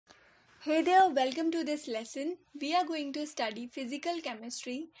Hey there, welcome to this lesson. We are going to study physical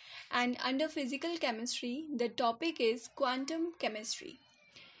chemistry, and under physical chemistry, the topic is quantum chemistry.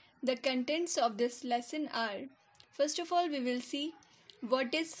 The contents of this lesson are: first of all, we will see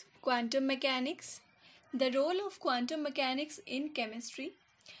what is quantum mechanics, the role of quantum mechanics in chemistry,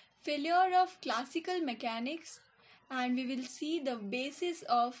 failure of classical mechanics, and we will see the basis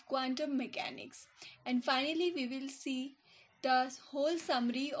of quantum mechanics. And finally, we will see the whole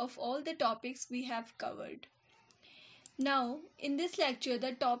summary of all the topics we have covered. Now, in this lecture,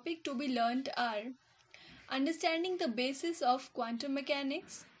 the topic to be learned are understanding the basis of quantum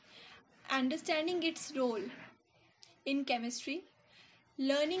mechanics, understanding its role in chemistry,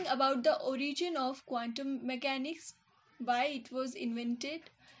 learning about the origin of quantum mechanics, why it was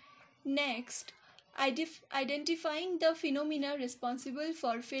invented. Next, identifying the phenomena responsible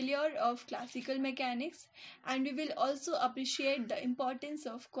for failure of classical mechanics, and we will also appreciate the importance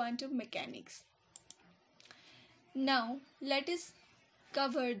of quantum mechanics. Now, let us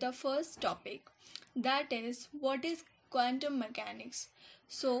cover the first topic, that is, what is quantum mechanics.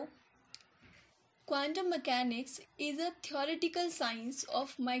 So, quantum mechanics is a theoretical science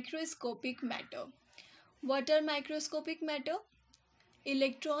of microscopic matter. What are microscopic matter?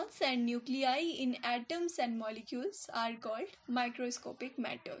 Electrons and nuclei in atoms and molecules are called microscopic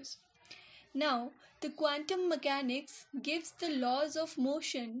matters. Now, the quantum mechanics gives the laws of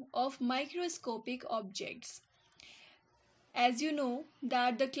motion of microscopic objects. As you know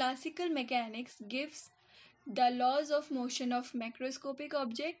that the classical mechanics gives the laws of motion of macroscopic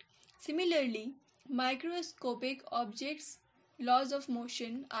object. Similarly, microscopic objects' laws of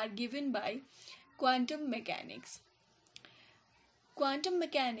motion are given by quantum mechanics. Quantum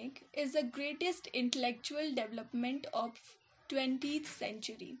mechanics is the greatest intellectual development of 20th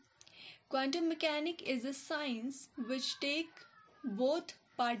century. Quantum mechanics is a science which takes both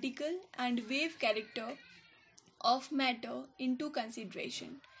particle and wave character of matter into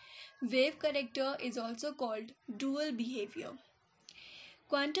consideration. Wave character is also called dual behavior.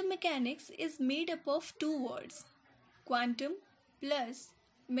 Quantum mechanics is made up of two words, quantum plus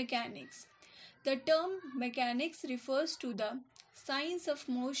mechanics. The term mechanics refers to the science of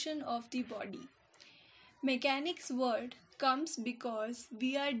motion of the body. Mechanics word comes because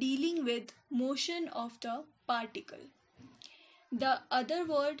we are dealing with motion of the particle. The other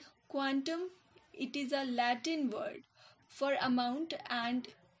word quantum, it is a Latin word for amount, and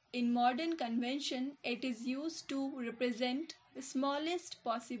in modern convention it is used to represent the smallest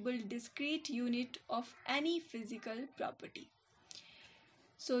possible discrete unit of any physical property.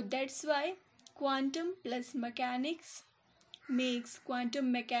 So that's why quantum plus mechanics makes quantum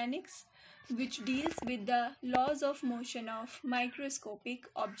mechanics, which deals with the laws of motion of microscopic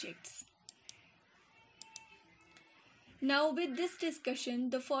objects. Now, with this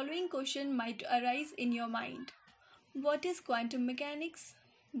discussion, the following question might arise in your mind. What is quantum mechanics?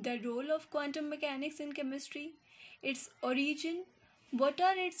 The role of quantum mechanics in chemistry? Its origin? What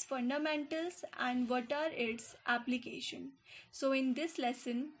are its fundamentals and what are its application? So, in this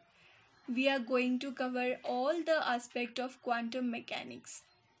lesson, we are going to cover all the aspects of quantum mechanics.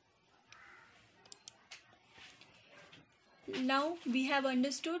 Now we have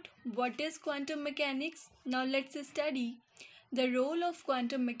understood what is quantum mechanics. Now let's study the role of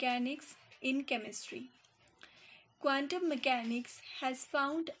quantum mechanics in chemistry. Quantum mechanics has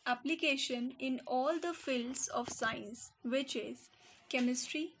found application in all the fields of science, which is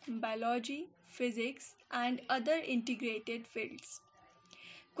chemistry, biology, physics, and other integrated fields.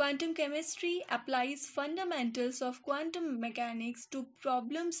 Quantum chemistry applies fundamentals of quantum mechanics to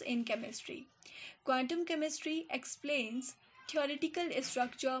problems in chemistry. Quantum chemistry explains theoretical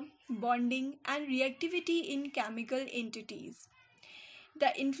structure, bonding, and reactivity in chemical entities.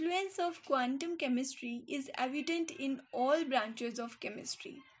 The influence of quantum chemistry is evident in all branches of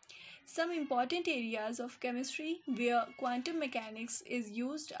chemistry. Some important areas of chemistry where quantum mechanics is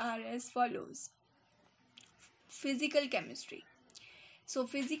used are as follows. Physical chemistry. So,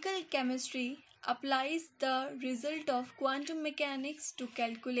 physical chemistry applies the result of quantum mechanics to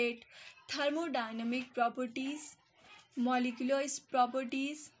calculate thermodynamic properties, molecular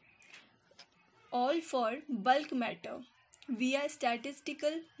properties, all for bulk matter via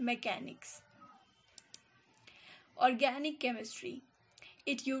statistical mechanics. Organic chemistry.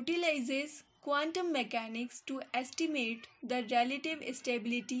 It utilizes quantum mechanics to estimate the relative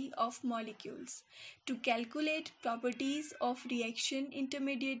stability of molecules, to calculate properties of reaction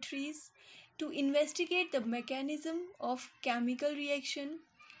intermediaries, to investigate the mechanism of chemical reaction,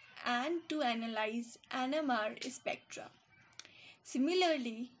 and to analyze NMR spectra.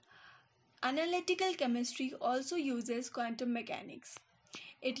 Similarly, analytical chemistry also uses quantum mechanics.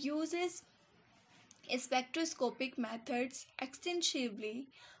 It uses spectroscopic methods extensively,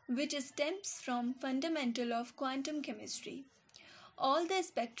 which stems from fundamental of quantum chemistry. All the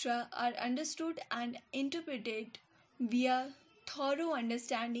spectra are understood and interpreted via thorough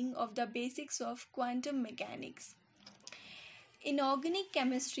understanding of the basics of quantum mechanics. Inorganic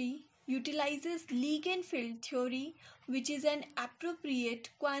chemistry utilizes ligand field theory, which is an appropriate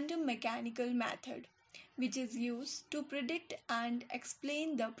quantum mechanical method which is used to predict and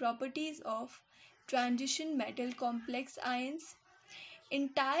explain the properties of transition metal complex ions.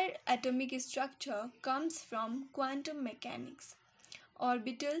 Entire atomic structure comes from quantum mechanics: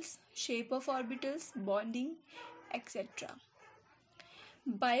 orbitals, shape of orbitals, bonding, etc.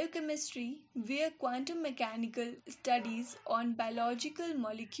 Biochemistry, where quantum mechanical studies on biological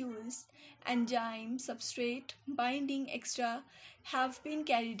molecules, enzyme, substrate, binding, etc., have been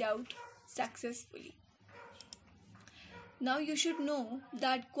carried out successfully. Now you should know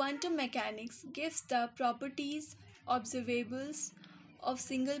that quantum mechanics gives the properties observables of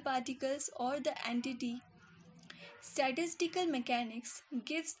single particles or the entity. Statistical mechanics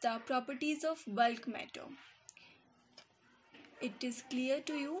gives the properties of bulk matter. It is clear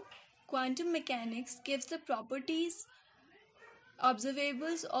to you? Quantum mechanics gives the properties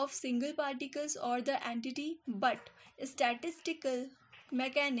observables of single particles or the entity, but statistical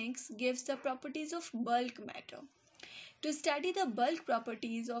mechanics gives the properties of bulk matter. To study the bulk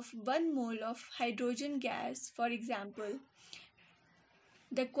properties of 1 mole of hydrogen gas, for example,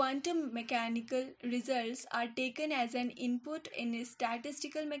 the quantum mechanical results are taken as an input in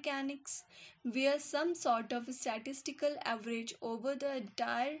statistical mechanics, where some sort of statistical average over the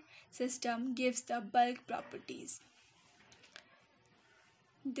entire system gives the bulk properties.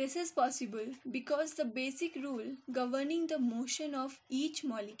 This is possible because the basic rule governing the motion of each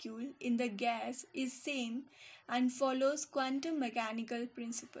molecule in the gas is same and follows quantum mechanical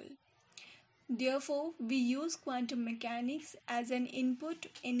principle. Therefore, we use quantum mechanics as an input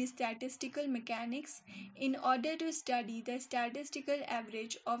in statistical mechanics in order to study the statistical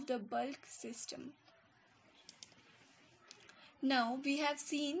average of the bulk system. Now, we have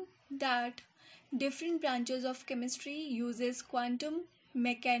seen that different branches of chemistry uses quantum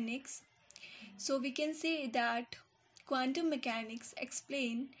mechanics. So we can say that quantum mechanics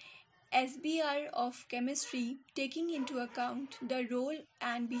explain SBR of chemistry, taking into account the role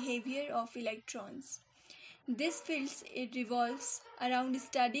and behavior of electrons. This field it revolves around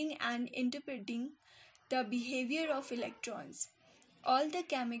studying and interpreting the behavior of electrons. All the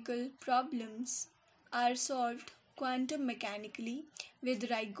chemical problems are solved quantum mechanically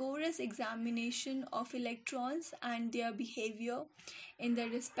with rigorous examination of electrons and their behavior in the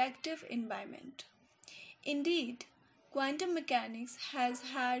respective environment. Indeed, quantum mechanics has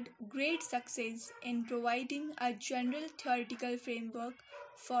had great success in providing a general theoretical framework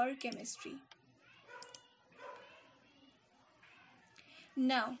for chemistry.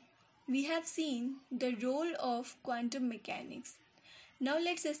 Now, we have seen the role of quantum mechanics. Now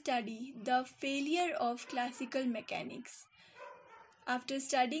let's study the failure of classical mechanics. After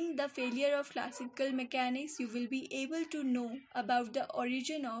studying the failure of classical mechanics, you will be able to know about the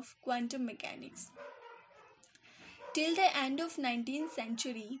origin of quantum mechanics. Till the end of 19th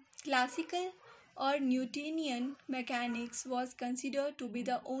century, classical or Newtonian mechanics was considered to be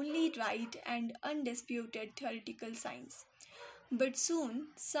the only right and undisputed theoretical science. But soon,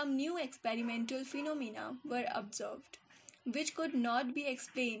 some new experimental phenomena were observed, which could not be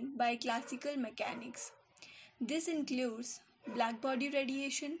explained by classical mechanics. This includes black body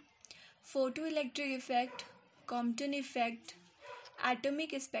radiation, photoelectric effect, Compton effect,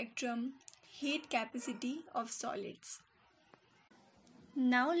 atomic spectrum, heat capacity of solids.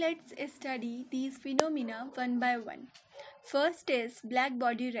 Now let's study these phenomena one by one. First is black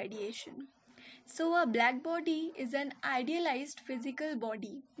body radiation. So a black body is an idealized physical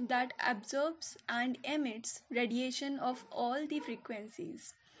body that absorbs and emits radiation of all the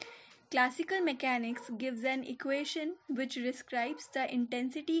frequencies. Classical mechanics gives an equation which describes the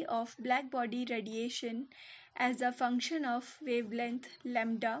intensity of black body radiation as a function of wavelength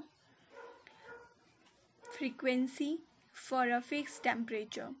lambda, frequency for a fixed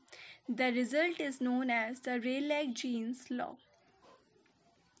temperature. The result is known as the Rayleigh-Jeans law.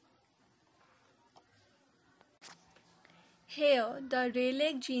 Here, the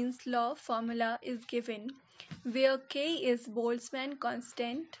Rayleigh-Jeans law formula is given, where K is Boltzmann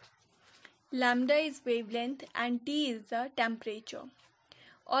constant, lambda is wavelength, and T is the temperature.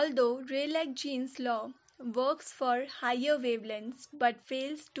 Although Rayleigh-Jeans law works for higher wavelengths but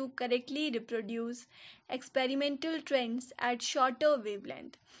fails to correctly reproduce experimental trends at shorter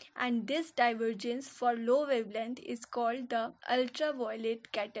wavelength, and this divergence for low wavelength is called the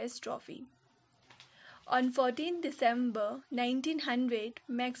ultraviolet catastrophe. On 14 December 1900,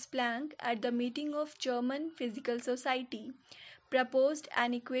 Max Planck, at the meeting of German Physical Society, proposed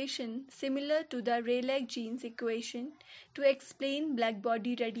an equation similar to the Rayleigh-Jeans equation to explain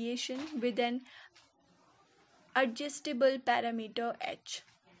blackbody radiation with an adjustable parameter h.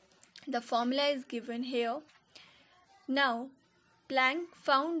 The formula is given here. Now, Planck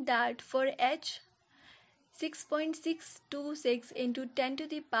found that for h 6.626 into 10 to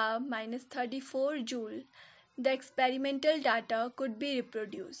the power minus 34 joule, the experimental data could be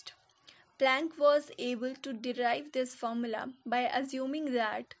reproduced. Planck was able to derive this formula by assuming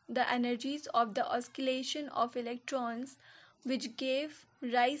that the energies of the oscillation of electrons which gave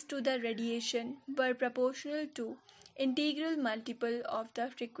rise to the radiation were proportional to integral multiple of the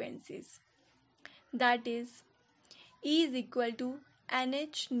frequencies. That is, E is equal to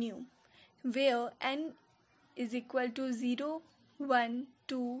nh nu, where n is equal to 0, 1,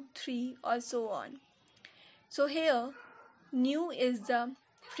 2, 3 or so on. So here nu is the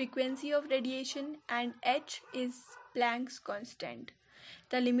frequency of radiation and h is Planck's constant.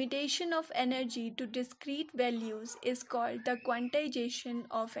 The limitation of energy to discrete values is called the quantization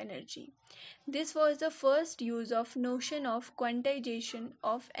of energy. This was the first use of notion of quantization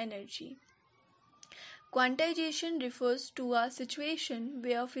of energy. Quantization refers to a situation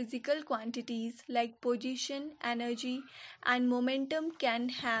where physical quantities like position, energy, and momentum can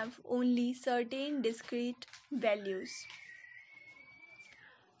have only certain discrete values.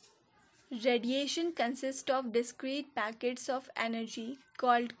 Radiation consists of discrete packets of energy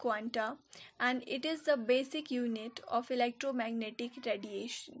called quanta, and it is the basic unit of electromagnetic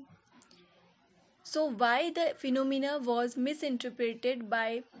radiation. So why the phenomena was misinterpreted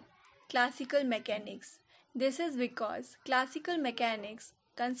by classical mechanics? This is because classical mechanics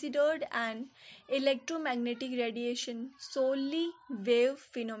considered an electromagnetic radiation solely wave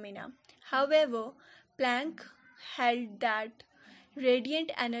phenomena. However, Planck held that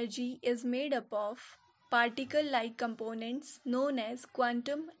radiant energy is made up of particle-like components known as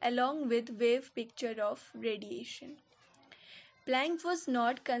quantum along with wave picture of radiation. Planck was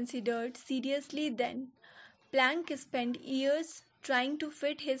not considered seriously then. Planck spent years trying to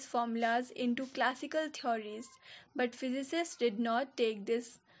fit his formulas into classical theories, but physicists did not take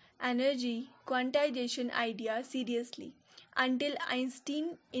this energy quantization idea seriously until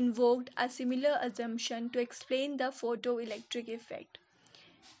Einstein invoked a similar assumption to explain the photoelectric effect.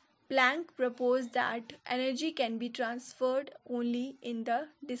 Planck proposed that energy can be transferred only in the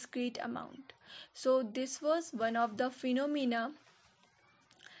discrete amount. So this was one of the phenomena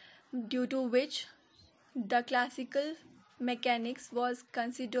due to which the classical mechanics was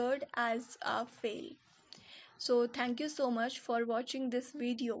considered as a fail. So thank you so much for watching this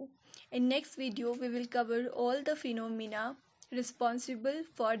video. In next video we will cover all the phenomena responsible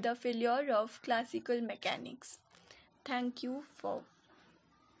for the failure of classical mechanics. Thank you for